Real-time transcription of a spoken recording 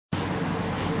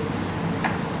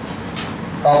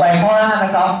ต่อไปข้อ5น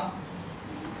ะครับ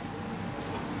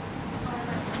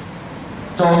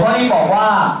โจทย์ข้อนี้บอกว่า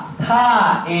ถ้า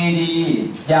AD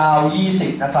ยาว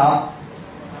20นะครับ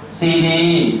CD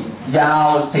ยาว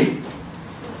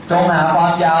10จงหาควา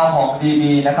มยาวของ DB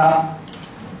นะครับ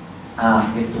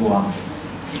เป็นตัว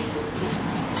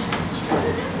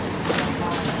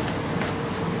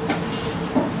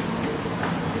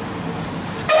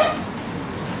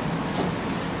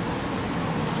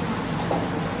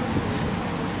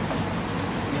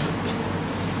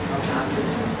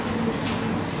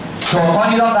โจทย์ข้อ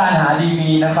นี้ต้องการหา dB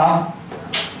นะครับ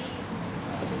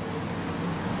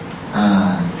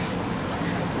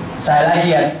ใส่รายละเ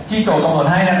อียดที่โจทย์กำหนด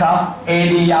ให้นะครับ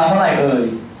AD ยาวเท่าไหร่เอ่ย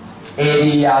AD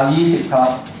ยาว20ครับ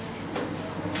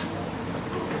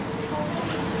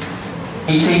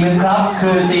อีกสิ่งหนึ่งครับ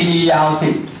คือ CD ยาว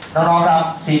10น้องๆครับ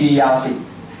CD ยาว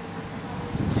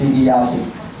10 CD ยาว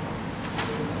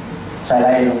10ใส่รา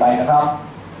ยละเอียดลงไปนะครับ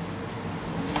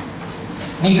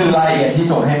นี่คือรายละเอียดที่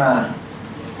โจทย์ให้มา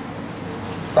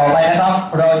ต่อไปนะครับ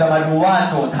เราจะมาดูว่า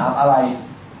โจทย์ถามอะไร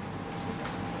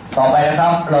ต่อไปนะครั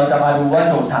บเราจะมาดูว่า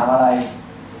โจทย์ถามอะไร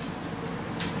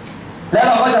และเ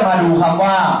ราก็จะมาดูคำ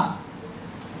ว่า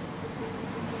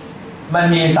มัน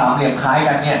มีสามเหลี่ยมคล้าย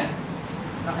กันเนี่ย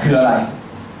คืออะไร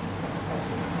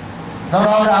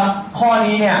น้องๆครับข้อ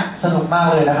นี้เนี่ยสนุกมาก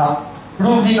เลยนะครับ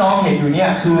รูปที่น้องเห็นอยู่เนี่ย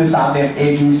คือสามเหลี่ยม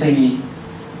ABC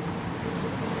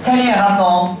แค่นี้ครับ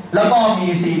น้องแล้วก็มี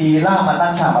CD ลากมาตั้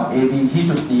งฉากกับ AB ที่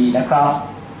จุด D นะครับ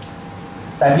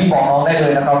แต่พี่บอกน้องได้เล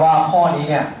ยนะครับว่าข้อนี้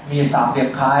เนี่ยมีสามเหลี่ยม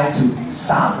คล้ายถึง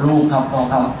3รูปครับน้อง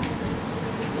ครับ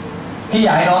ที่อย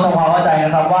ากให้น้องทำความเข้าใจน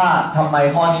ะครับว่าทำไม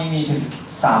ข้อนี้มีถึง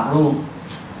3รูป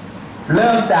เ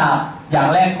ริ่มจากอย่าง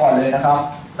แรกก่อนเลยนะครับ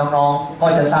น้องๆก็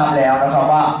จะทราบแล้วนะครับ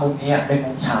ว่ามุมนี้เป็น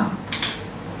มุมฉาก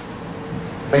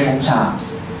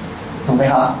ถูกไหม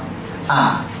ครับ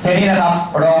ทีนี้นะครับ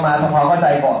เรามาทำความเข้าใจ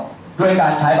ก่อนด้วยกา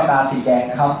รใช้ปากกาสีแดง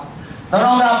นะครับน้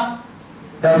องๆครับ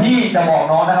เดี๋ยวพี่จะบอก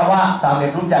น้องนะครับว่าสามเหลี่ย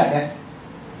มรูปใหญ่เนี่ย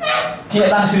พี่จะ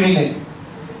ตั้งชื่อหนึ่ง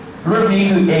รูปนี้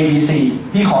คือ ABC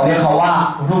พี่ขอเรียกเขาว่า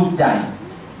รูปใหญ่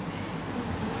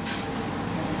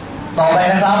ต่อไป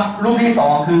นะครับรูปที่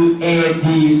2คือ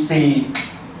ADC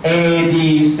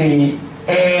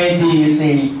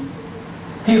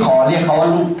พี่ขอเรียกเขาว่า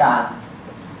รูปกลา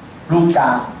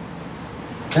ง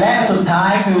และสุดท้า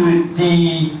ยคือ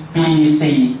DBC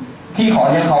พี่ขอ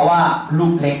เรียกเขาว่ารู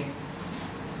ปเล็ก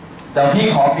เดี๋ยวพี่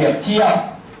ขอเปรียบเทียบ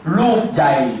รูปให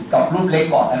ญ่กับรูปเล็ก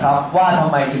ก่อนนะครับว่าทำ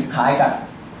ไมถึงคล้ายกัน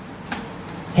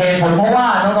เหตุผลเพราะว่า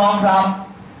น้องๆครับ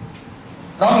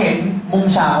น้องเห็นมุม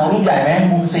ฉากของรูปใหญ่ไหม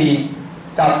มุม C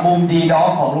กับมุม D ดอ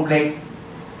ของรูปเล็ก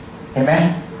เห็นไหม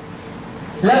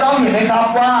และน้องเห็นไหมครับ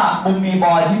ว่ามุม B บ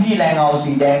อยที่พี่แรงเงา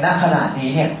สีแดงณขณะนี้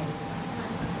เนี่ย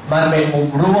มันเป็นมุม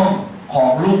ร่วมของ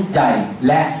รูปใหญ่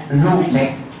และรูปเล็ก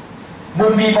มุ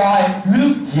ม B บอยรู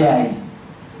ปใหญ่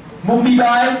มุม B บ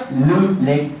อยรูปเ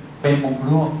ล็กเป็นมุม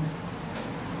ร่วม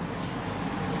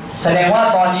แสดงว่า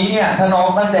ตอนนี้เนี่ยถ้าน้อง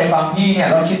ตั้งใจฟังพี่เนี่ย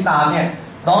เราคิดตามเนี่ย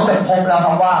น้องจะพบแล้วค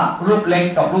รับว่ารูปเล็ก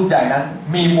กับรูปใหญ่นั้น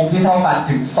มีมุมที่เท่ากัน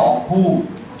ถึง2คู่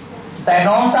แต่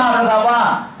น้องทราบนะครับว่า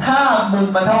ถ้ามุม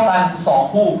มันเท่ากัน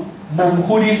2คู่มุม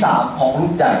คู่ที่3ของรู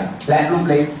ปใหญ่และรูป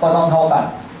เล็กก็ต้องเท่ากัน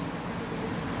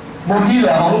มุมที่เหลื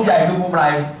อของรูปใหญ่คือมุมอะไร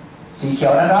สีเขีย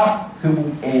วนะครับคือมุม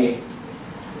A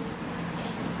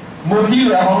มุมที่เห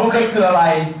ลือของรูปเล็กคืออะไร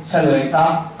เฉลยครั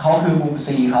บเขาคือมุม C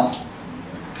ครับ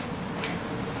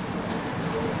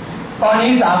ตอน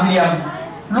นี้สามเหลี่ยม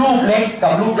รูปเล็กกั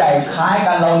บรูปใหญ่คล้าย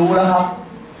กันเรารู้แล้วครับ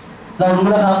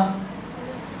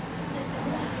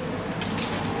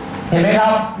เห็นไหมครั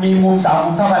บมีมุม3มุ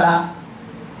มเท่ากันละ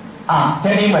แ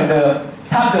ค่นี้เหมือนเดิม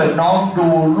ถ้าเกิดน้องดู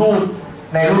รูป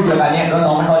ในรูปเดียวกันเนี่ยแล้วน้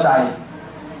องไม่เข้าใจ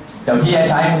เดี๋ยวพี่จะ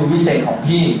ใช้มือวิเศษของ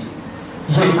พี่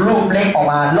หยิบรูปเล็กออก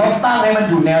มาลบตั้งให้มัน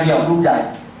อยู่แนวเดียวกับรูปใหญ่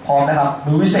พร้อมนะครับ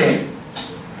มือวิเศษ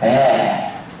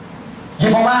หยิ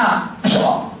บออกมา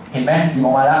เห็นไหมหยิบอ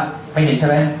อกมาแล้วไม่เห็นใช่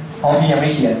ไหมเพราะพี่ยังไม่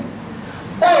เขียน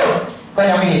ก็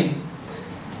ยังไม่เห็น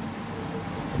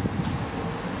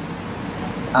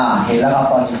เห็นแล้วครับ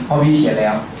ตอนนี้เพราะพี่เขียนแล้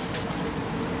ว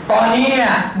ตอนนี้เนี่ย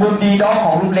มุม D ดอข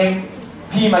องรูปเล็ก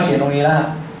พี่มาเขียนตรงนี้แล้ว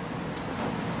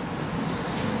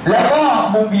แล้วก็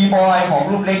มุม B บอยของ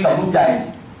รูปเล็กกับรูปใหญ่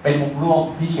เป็นมุมร่วม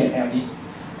พี่เขียนแนวนี้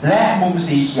และมุม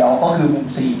สีเขียวก็คือมุม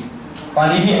C ตอน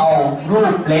นี้พี่เอารู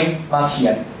ปเล็กมาเขีย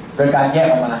นโดยการแยก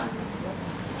ออกมา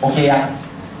โอเคยัง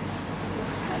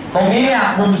ตรงนี้เนี่ย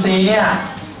มุม C เนี่ย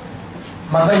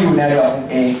มันก็อยู่ในแนวมุม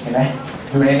A เห็นไหม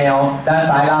อยู่ในแนวด้าน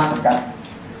ซ้ายล่างเหมือนกัน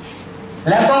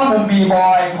แล้วก็มุม B บอ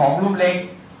ยของรูปเล็ก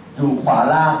อยู่ขวา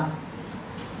ล่าง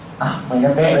เหมือนกั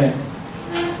นเป๊ะเลย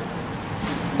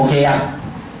โอเคยัง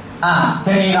แ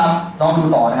ค่นี้ครับน้องดู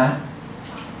ต่อนะ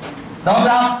น้องค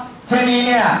รับท ทีนี้เ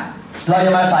นี่ยเราจ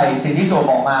ะมาใส่สิ่งที่โจทย์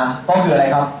บอกมาก็คืออะไร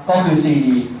ครับก็คือ CD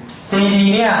CD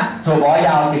เนี่ยโจทย์บอกว่าย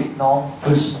าว10น้อง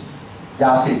ย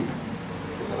าว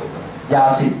10ยาว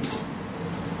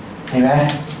10เห็นไหม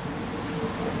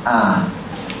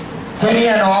ทีนี้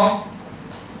น้อง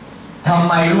ทำ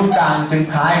ไมรูปกลางจึง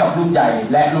คล้ายกับรูปใหญ่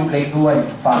และรูปเล็กด้วย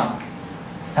ฟัง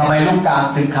ทำไมรูปกลาง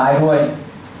จึงคล้ายด้วย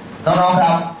น้องๆค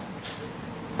รับ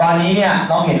ตอนนี้เนี่ย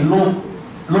น้องเห็น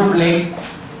รูปเล็ก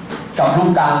กับรูป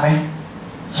กลางไหม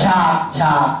ชา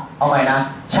เอาใหม่นะ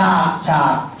ชา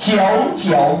เขีย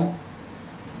ว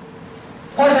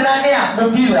เพราะฉะนั้นเนี่ยมุม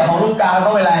ที่เหลือของรูปกลางต้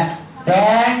องเป็นอะไรแด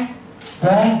ง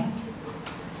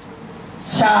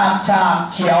ชา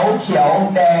เขียว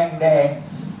แดง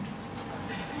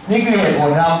นี่คือเหตุผ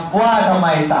ลครับว่าทำไม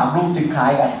3รูปจึงคล้า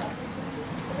ยกัน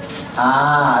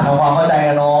ทำความเข้าใจ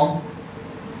กันน้อง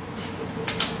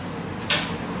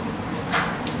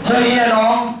เช่นนี้นะน้อ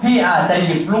งพี่อาจจะห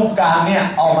ยิบรูปกลางเนี่ย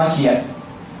เอามาเขียน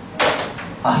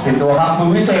เห็นตัวครับมือ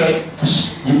วิเศษ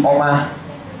หยิบเอาม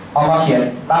าเขียน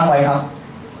ตั้งไว้ครับ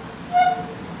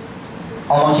เ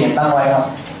อามาเขียนตั้งไว้ครับ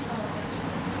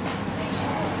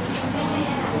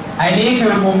ไอ้นี้คื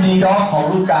อมุมDด็อกของ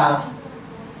รูปกลาง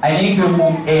ไอ้นี้คือมุ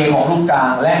ม A ของรูปกลา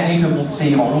งและนี่คือมุม C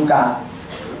ของรูปกลาง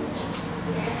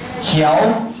เขียว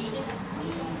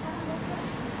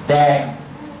แดง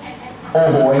โอ้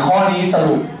โหข้อนี้ส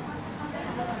รุป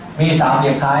มี3เห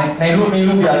ลี่ยมคล้ายในรูปนี้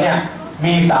รูปเดียวเนี่ย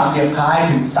มี3เหลี่ยมคล้าย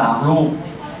ถึง3รูป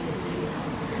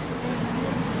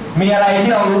มีอะไร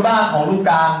ที่เรารู้บ้างของรูป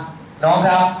กลางน้องค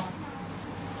รับ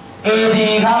AD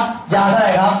ครับยาวเท่าไห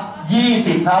ร่ครับ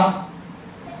20ครับ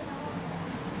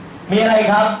มีอะไร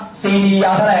ครับ CD ย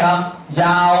าวเท่าไหร่ครับย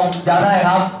าวเท่าไหร่ค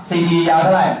รับ CD ยาวเท่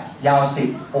าไหร่ยาว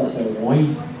10โอ้โห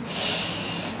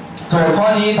โจทย์ข้อ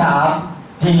นี้ถาม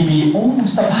TB โอ้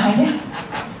สบายเนี่ย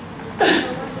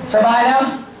สบายแล้ว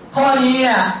ข้อนี้เ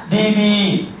นี่ย DB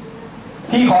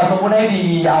พี่ขอสมมติให้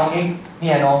DB ยาว x เ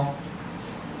นี่ยน้อง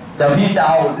เดี๋ยวพี่จะเ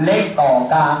อาเล็กต่อ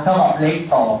กลางเท่ากับเล็ก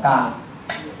ต่อกลาง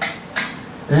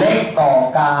เล็กต่อ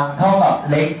กลางเท่ากับ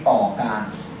เล็กต่อกลาง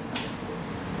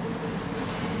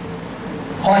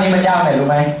ข้อนี้มันยากไหนรู้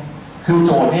ไหมคือโ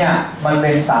จทย์เนี่ยมันเป็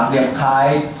น3เหลี่ยมคล้าย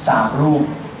3รูป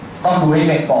ต้องดูให้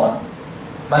เป็นก่อน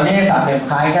มันไม่ใช่3เหลี่ยม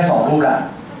คล้ายแค่2รูปแหละ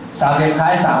3เหลี่ยมคล้า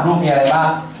ย3รูปมีอะไรบ้าง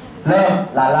เริ่ม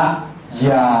ละใ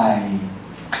หญ่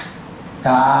ก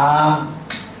ลาง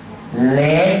เ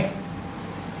ล็ก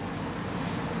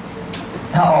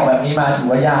ถ้าออกแบบนี้มาถือ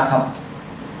ว่ายากครับ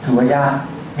ถือว่ายาก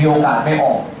มีโอกาสไม่อ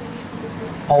อก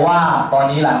เพราะว่าตอน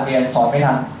นี้หลังเรียนสอนไม่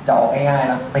ทันจะออกง่าย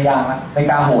ๆนะไม่ยากนะไม่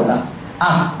กล้าโหดแล้ว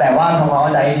แต่ว่าทำความเข้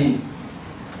าใจให้ดี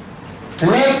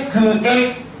เล็กคือ x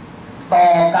ต่อ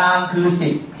กลางคือ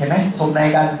10เห็นไหมสมใน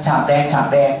กันฉากแดง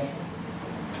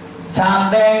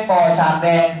ต่อฉากแด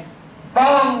งต้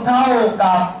องเท่า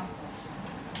กับ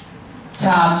ฉ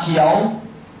ากเขียว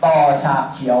ต่อฉาก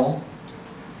เขียว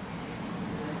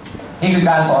นี่คือ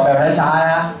การสอนแบบช้า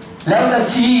ๆนะแล้วจะ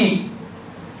ชี้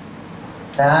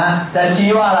จะชี้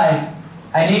ว่าอะไร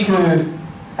อันนี้คืออะ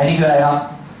ไรครับ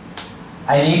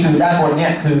อันนี้คือด้านบนเนี่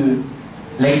ยคือ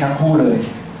เล็กทั้งคู่เลย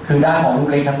คือด้านของลูก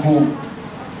เล็กทั้งคู่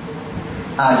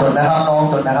จดนะครับน้อง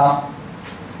จดนะครับ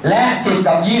และ10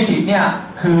กับ20เนี่ย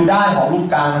คือด้านของลูก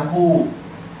กลางทั้งคู่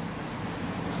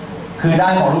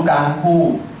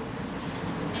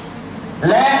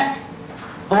และ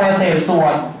ตัวเศษส่ว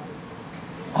น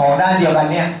ของด้านเดียวกัน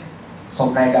เนี่ยสม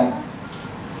ในกัน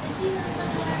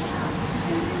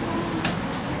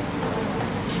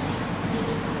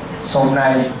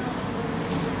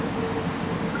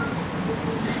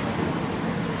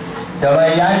เดี๋ยวเรา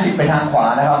ย้าย10ไปทางขวา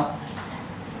นะครับ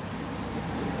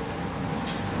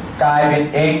กลายเป็น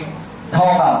x เท่า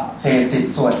กับเศษ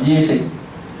10ส่วน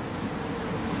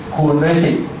20คูณด้วย10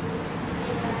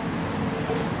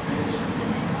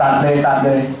ตัดเลย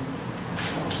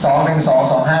2 1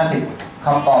 2 2 50ค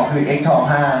ำตอบคือ x เท่ากับ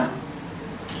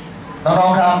5น้อ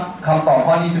งๆครับคำตอบ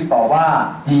ข้อนี้จึงตอบว่า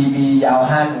dB ยาว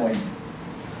5หน่วย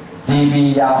dB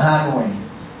ยาว5หน่วย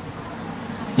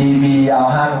dB ยาว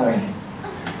5หน่วย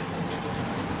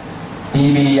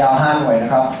dB ยาว5หน่วยนะ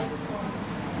ครับ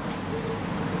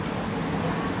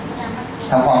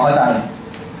ทำความเข้าใจ